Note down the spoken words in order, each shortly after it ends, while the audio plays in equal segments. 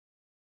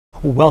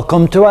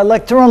Welcome to our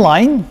lecture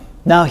online.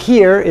 Now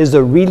here is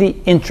a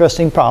really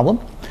interesting problem.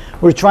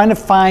 We're trying to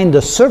find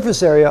the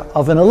surface area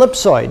of an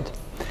ellipsoid.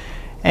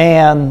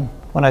 And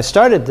when I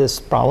started this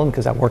problem,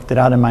 because I worked it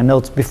out in my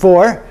notes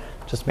before,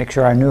 just make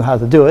sure I knew how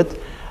to do it,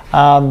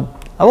 I've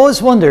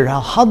always wondered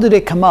how do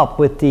they come up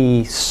with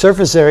the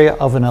surface area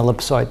of an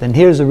ellipsoid. And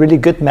here's a really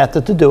good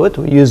method to do it.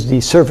 We use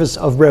the surface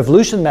of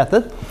revolution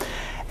method.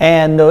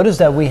 And notice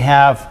that we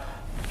have,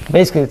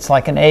 basically it's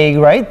like an egg,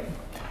 right?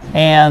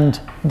 And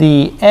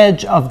the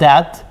edge of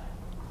that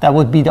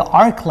would be the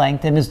arc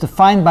length, and is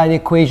defined by the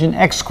equation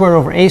x squared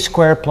over a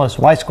squared plus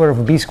y squared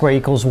over b squared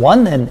equals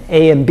 1. And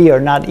a and b are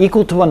not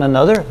equal to one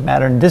another.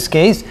 Matter in this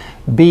case,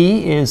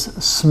 b is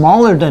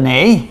smaller than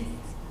a,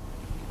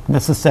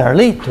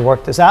 necessarily, to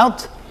work this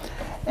out.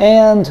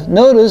 And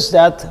notice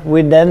that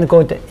we're then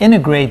going to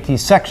integrate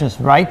these sections,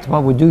 right?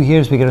 What we do here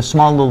is we get a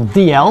small little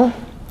dl,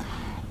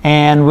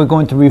 and we're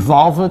going to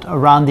revolve it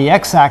around the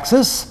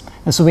x-axis.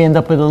 And so we end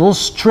up with a little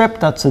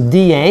strip that's a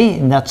dA,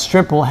 and that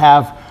strip will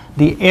have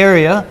the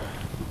area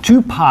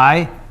 2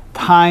 pi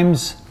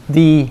times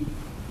the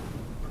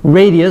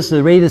radius.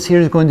 The radius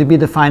here is going to be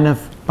defined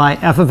by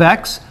f of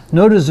x.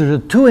 Notice there's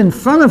a 2 in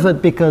front of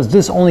it because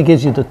this only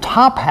gives you the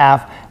top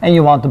half and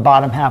you want the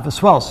bottom half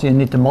as well. So you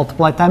need to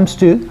multiply times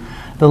 2.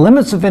 The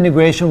limits of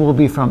integration will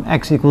be from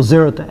x equals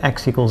 0 to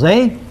x equals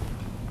a.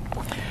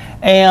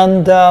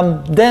 And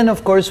then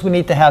of course we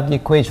need to have the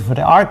equation for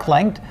the arc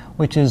length,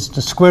 which is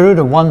the square root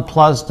of 1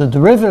 plus the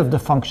derivative of the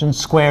function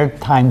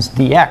squared times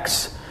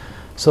dx.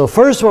 So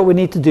first what we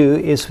need to do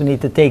is we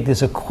need to take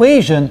this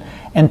equation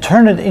and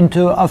turn it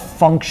into a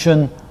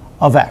function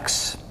of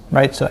x,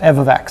 right? So f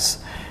of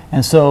x.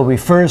 And so we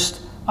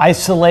first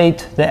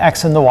isolate the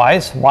x and the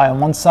y's, y on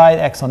one side,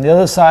 x on the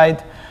other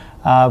side.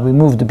 We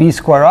move the b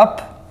squared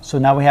up. So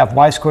now we have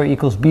y squared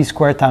equals b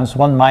squared times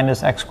 1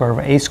 minus x squared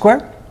over a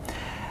squared.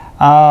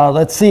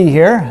 Let's see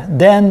here.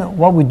 Then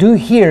what we do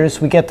here is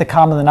we get the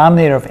common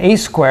denominator of a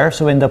squared,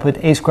 so we end up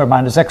with a squared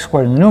minus x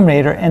squared in the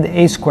numerator, and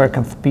the a squared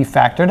can be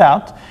factored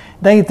out.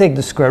 Then you take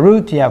the square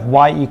root, you have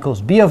y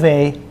equals b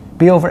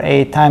over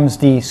a times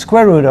the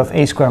square root of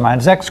a squared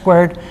minus x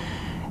squared.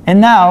 And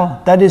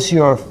now that is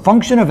your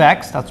function of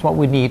x, that's what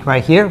we need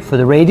right here for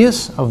the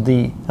radius of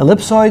the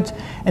ellipsoid.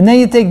 And then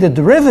you take the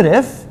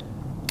derivative,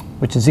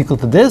 which is equal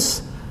to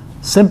this,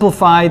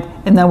 simplified,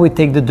 and then we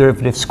take the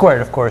derivative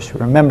squared. Of course,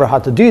 remember how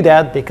to do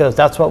that because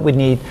that's what we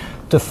need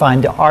to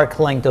find the arc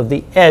length of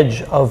the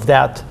edge of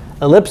that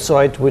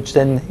ellipsoid, which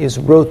then is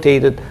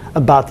rotated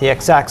about the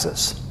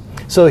x-axis.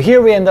 So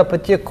here we end up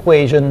with the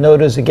equation.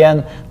 Notice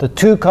again, the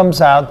 2 comes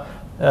out.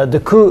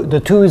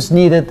 The 2 is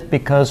needed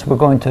because we're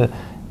going to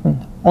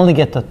only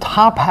get the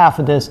top half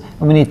of this,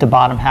 and we need the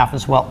bottom half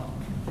as well.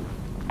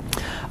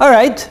 All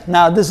right,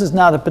 now this is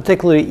not a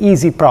particularly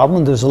easy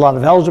problem. There's a lot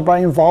of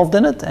algebra involved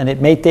in it, and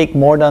it may take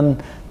more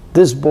than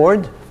this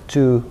board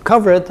to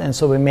cover it, and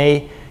so we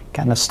may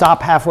kind of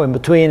stop halfway in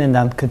between and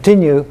then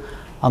continue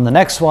on the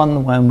next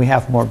one when we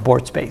have more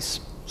board space.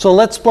 So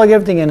let's plug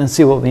everything in and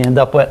see what we end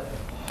up with.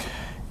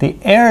 The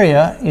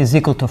area is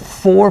equal to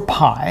 4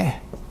 pi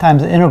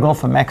times the integral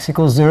from x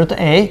equals 0 to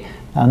a.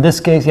 Now in this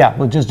case, yeah,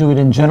 we'll just do it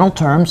in general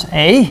terms.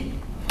 A,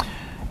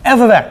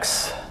 f of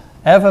x.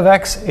 F of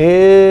x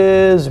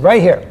is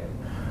right here.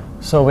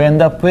 So we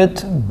end up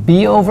with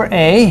b over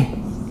a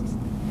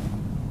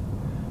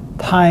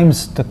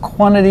times the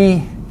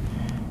quantity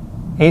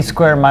a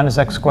squared minus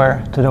x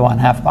squared to the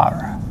 1/2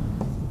 power.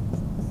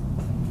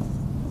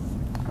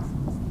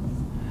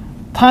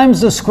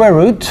 Times the square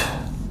root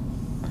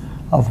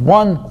of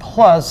 1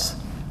 plus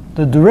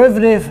the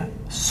derivative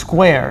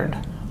squared,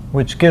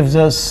 which gives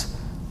us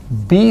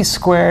b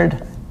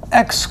squared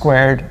x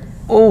squared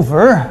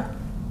over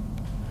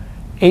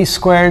a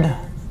squared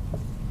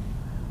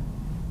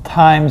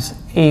times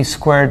a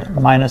squared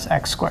minus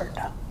x squared.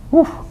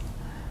 Whew.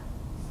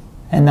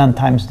 And then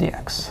times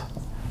dx.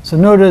 So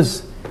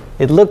notice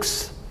it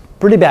looks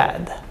pretty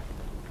bad.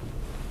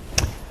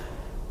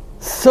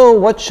 So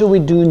what should we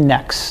do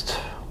next?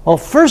 Well,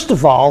 first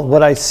of all,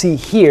 what I see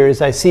here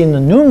is I see in the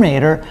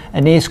numerator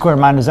an a squared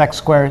minus x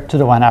squared to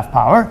the 1/2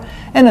 power,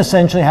 and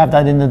essentially have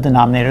that in the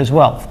denominator as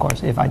well. Of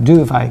course, if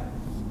I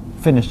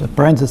finish the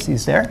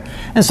parentheses there.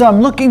 And so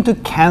I'm looking to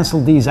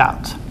cancel these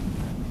out.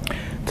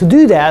 To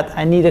do that,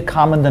 I need a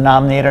common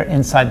denominator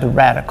inside the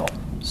radical.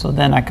 So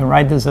then I can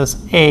write this as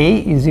a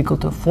is equal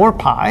to 4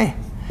 pi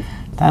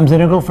times the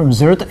integral from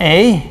 0 to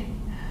a,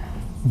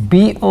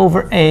 b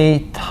over a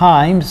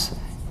times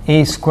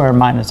a squared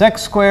minus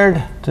x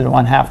squared to the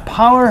 1/2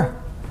 power.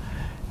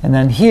 And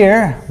then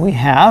here we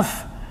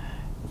have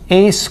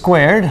a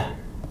squared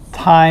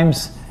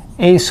times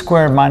a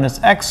squared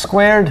minus x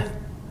squared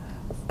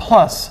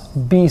plus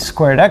b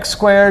squared x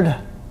squared,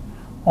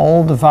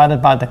 all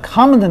divided by the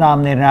common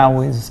denominator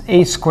now is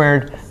a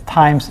squared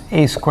times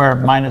a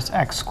squared minus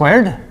x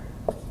squared.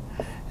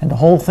 And the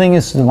whole thing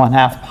is the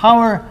 1/2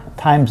 power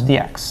times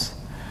dx.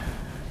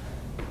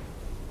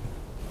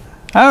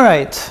 All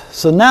right,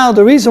 so now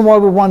the reason why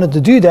we wanted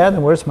to do that,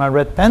 and where's my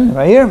red pen?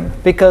 Right here.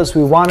 Because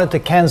we wanted to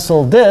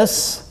cancel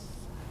this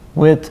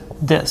with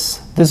this.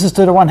 This is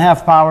to the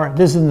 1/2 power,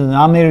 this is the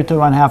denominator to the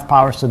 1/2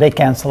 power, so they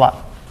cancel out.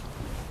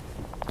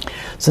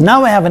 So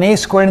now we have an a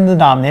squared in the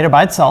denominator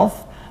by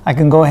itself. I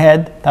can go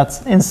ahead,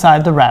 that's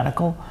inside the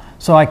radical,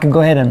 so I can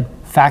go ahead and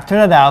factor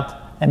that out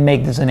and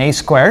make this an a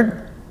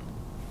squared.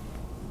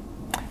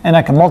 And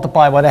I can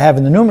multiply what I have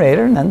in the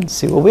numerator and then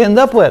see what we end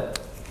up with.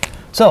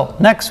 So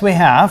next we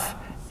have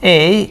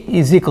a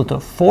is equal to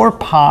 4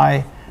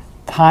 pi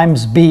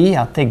times b,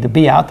 I'll take the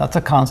b out, that's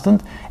a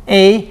constant,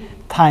 a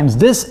times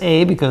this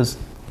a, because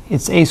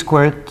it's a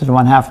squared to the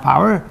 1/2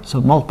 power, so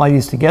multiply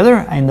these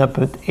together, I end up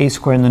with a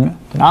squared in the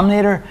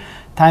denominator,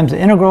 times the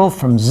integral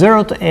from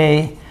 0 to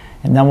a,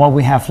 and then what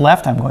we have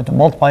left, I'm going to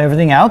multiply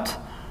everything out.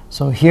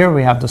 So here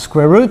we have the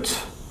square root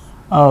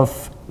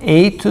of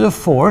a to the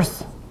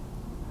 4th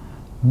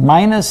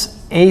minus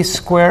a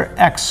squared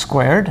x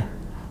squared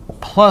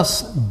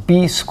plus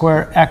b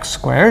squared x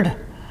squared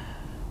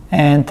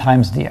and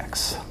times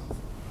dx.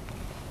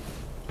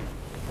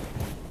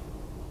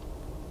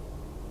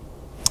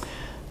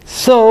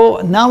 So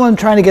now I'm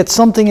trying to get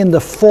something in the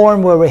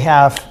form where we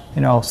have,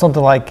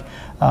 something like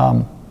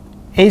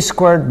a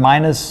squared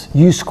minus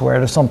u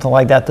squared or something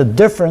like that, the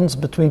difference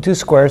between two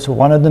squares,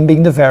 one of them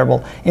being the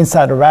variable,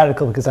 inside a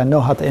radical, because I know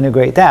how to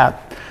integrate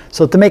that.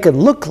 So to make it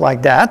look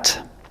like that,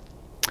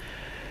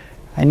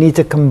 I need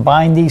to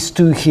combine these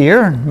two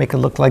here and make it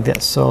look like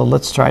this. So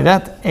let's try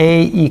that.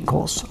 A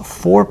equals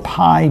 4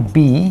 pi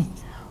b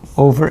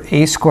over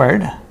a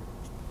squared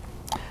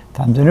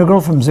times the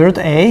integral from 0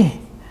 to a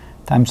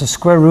times the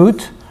square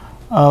root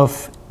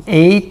of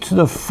a to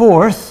the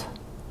 4th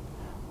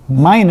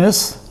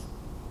minus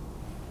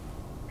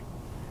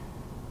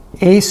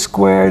a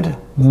squared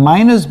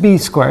minus b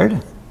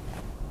squared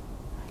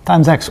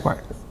times x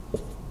squared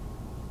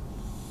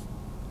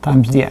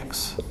times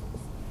dx.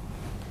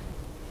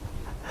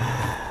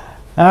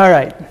 All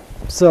right,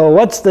 so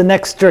what's the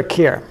next trick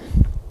here?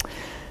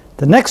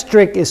 The next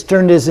trick is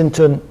turn this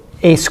into an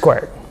a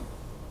squared.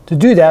 To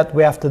do that,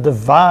 we have to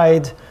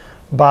divide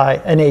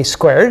by an a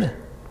squared.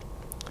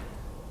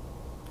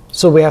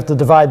 So we have to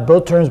divide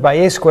both terms by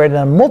a squared and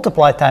then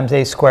multiply times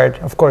a squared.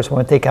 Of course,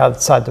 when we take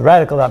outside the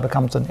radical, that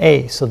becomes an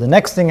a. So the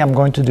next thing I'm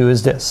going to do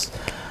is this.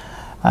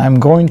 I'm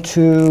going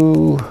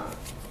to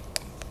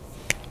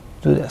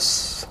do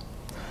this.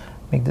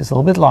 Make this a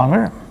little bit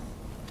longer.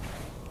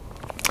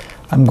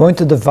 I'm going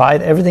to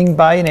divide everything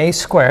by an a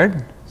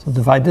squared. So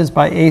divide this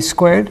by a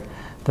squared,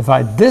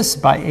 divide this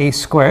by a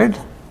squared.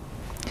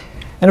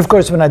 And of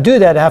course, when I do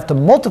that, I have to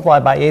multiply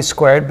by a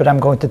squared, but I'm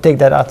going to take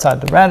that outside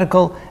the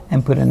radical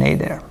and put an a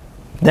there.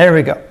 There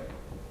we go.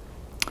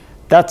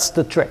 That's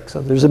the trick.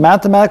 So there's a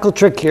mathematical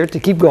trick here to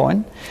keep going.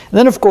 And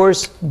then of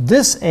course,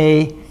 this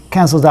a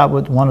cancels out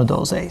with one of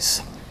those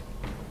a's.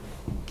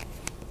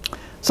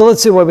 So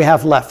let's see what we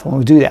have left when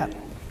we do that.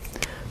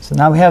 So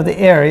now we have the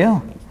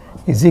area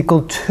is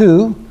equal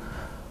to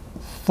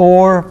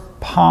 4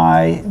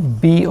 pi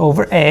b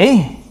over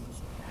a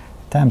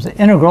times the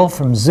integral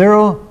from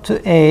 0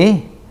 to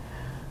a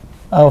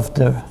of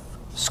the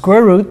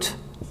square root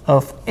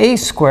of a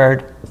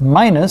squared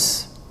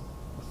minus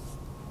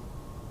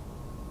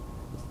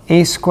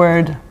a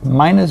squared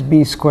minus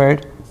b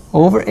squared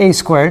over a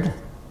squared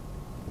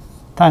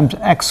times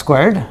x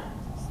squared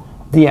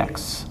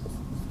dx.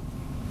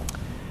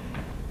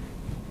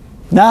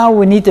 Now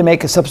we need to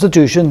make a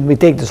substitution. We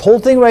take this whole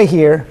thing right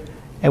here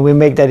and we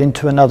make that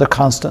into another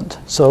constant.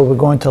 So we're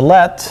going to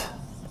let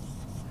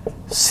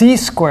c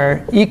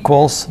squared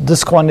equals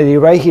this quantity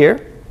right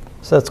here.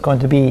 So that's going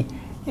to be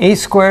a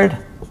squared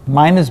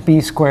minus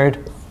b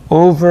squared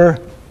over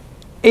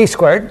a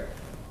squared.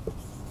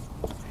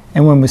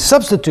 And when we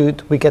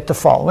substitute, we get the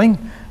following.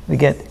 We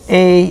get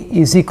a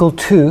is equal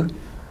to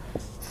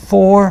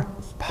 4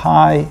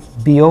 pi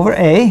b over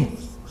a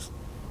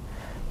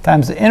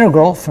times the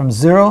integral from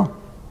 0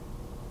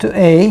 to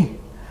a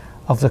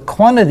of the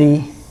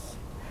quantity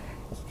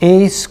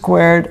a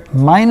squared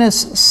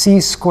minus c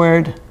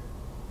squared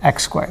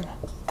x squared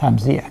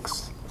times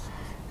dx.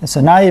 And so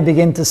now you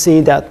begin to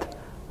see that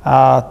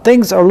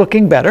things are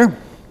looking better.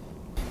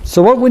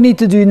 So what we need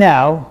to do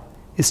now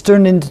is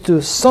turn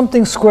into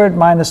something squared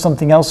minus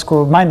something else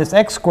squared minus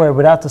x squared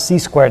without the c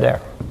squared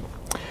there.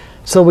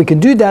 So we can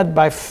do that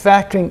by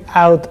factoring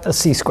out a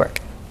c squared.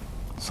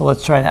 So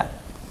let's try that.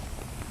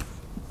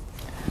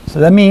 So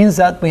that means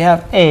that we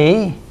have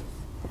a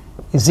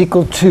is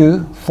equal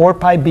to 4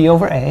 pi b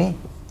over a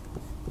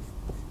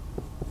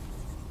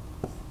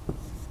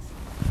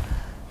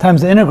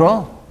times the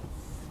integral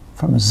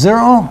from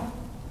 0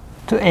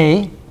 to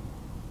a.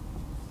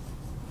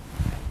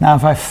 Now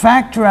if I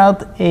factor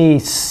out a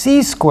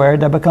c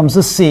squared, that becomes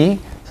a c,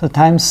 so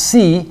times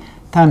c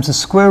times the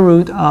square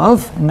root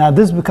of, and now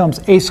this becomes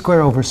a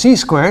squared over c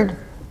squared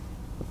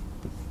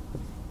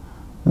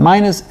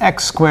minus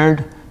x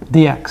squared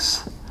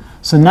dx.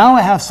 So now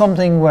I have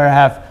something where I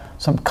have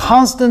some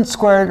constant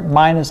squared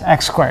minus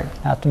x squared.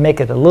 Now to make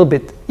it a little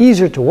bit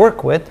easier to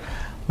work with,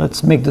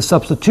 let's make the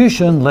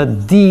substitution.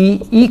 Let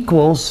d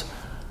equals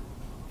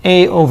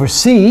a over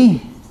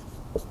c,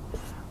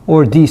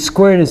 or d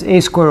squared is a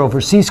squared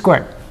over c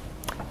squared.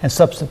 and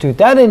substitute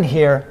that in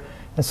here,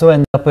 and so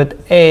end up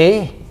with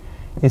A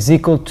is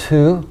equal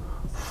to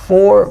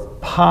 4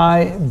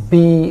 pi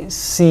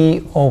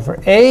bc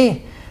over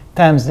A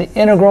times the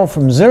integral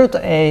from 0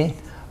 to A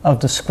of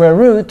the square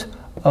root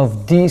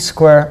of d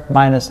squared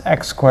minus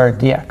x squared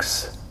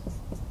dx.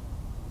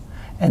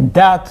 And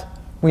that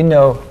we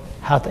know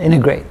how to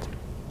integrate.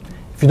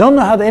 If you don't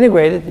know how to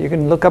integrate it, you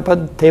can look up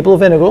a table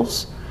of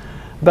integrals.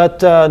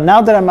 But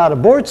now that I'm out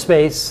of board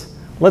space,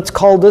 let's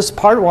call this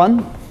part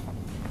 1.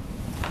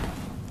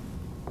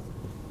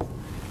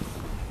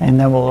 And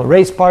then we'll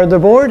erase part of the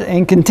board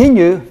and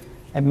continue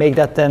and make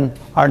that then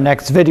our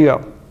next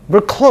video.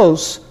 We're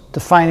close to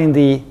finding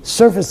the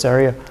surface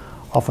area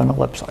of an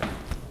ellipsoid.